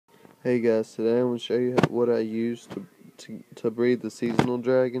Hey guys, today I'm going to show you what I use to breed the seasonal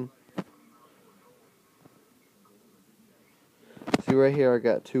dragon. See right here, I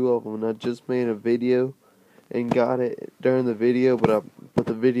got two of them, and I just made a video and got it during the video, but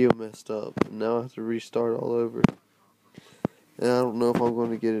the video messed up, and now I have to restart all over. And I don't know if I'm going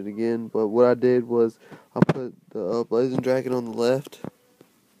to get it again, but what I did was I put the blazing dragon on the left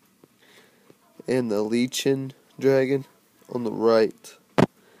and the lichen dragon on the right,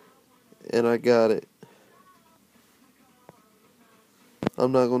 and I got it.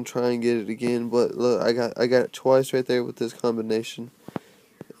 I'm not gonna try and get it again, but look, I got it twice right there with this combination,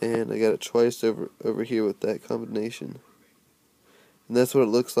 and I got it twice over here with that combination, and that's what it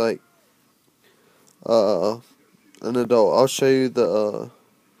looks like. An adult. I'll show you the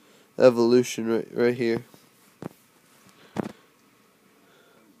evolution right here.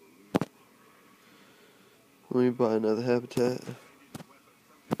 Let me buy another habitat.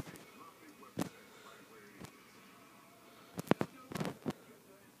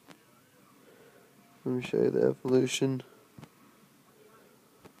 Let me show you the evolution.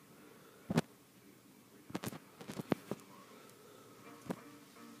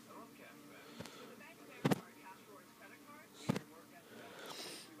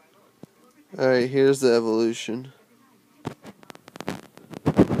 Alright, here's the evolution.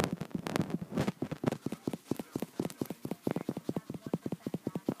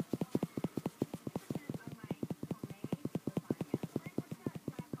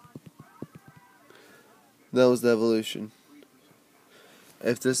 That was the evolution.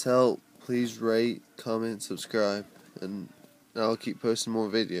 If this helped, please rate, comment, subscribe, and I'll keep posting more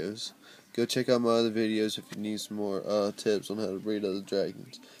videos. Go check out my other videos if you need some more tips on how to breed other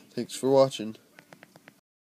dragons. Thanks for watching.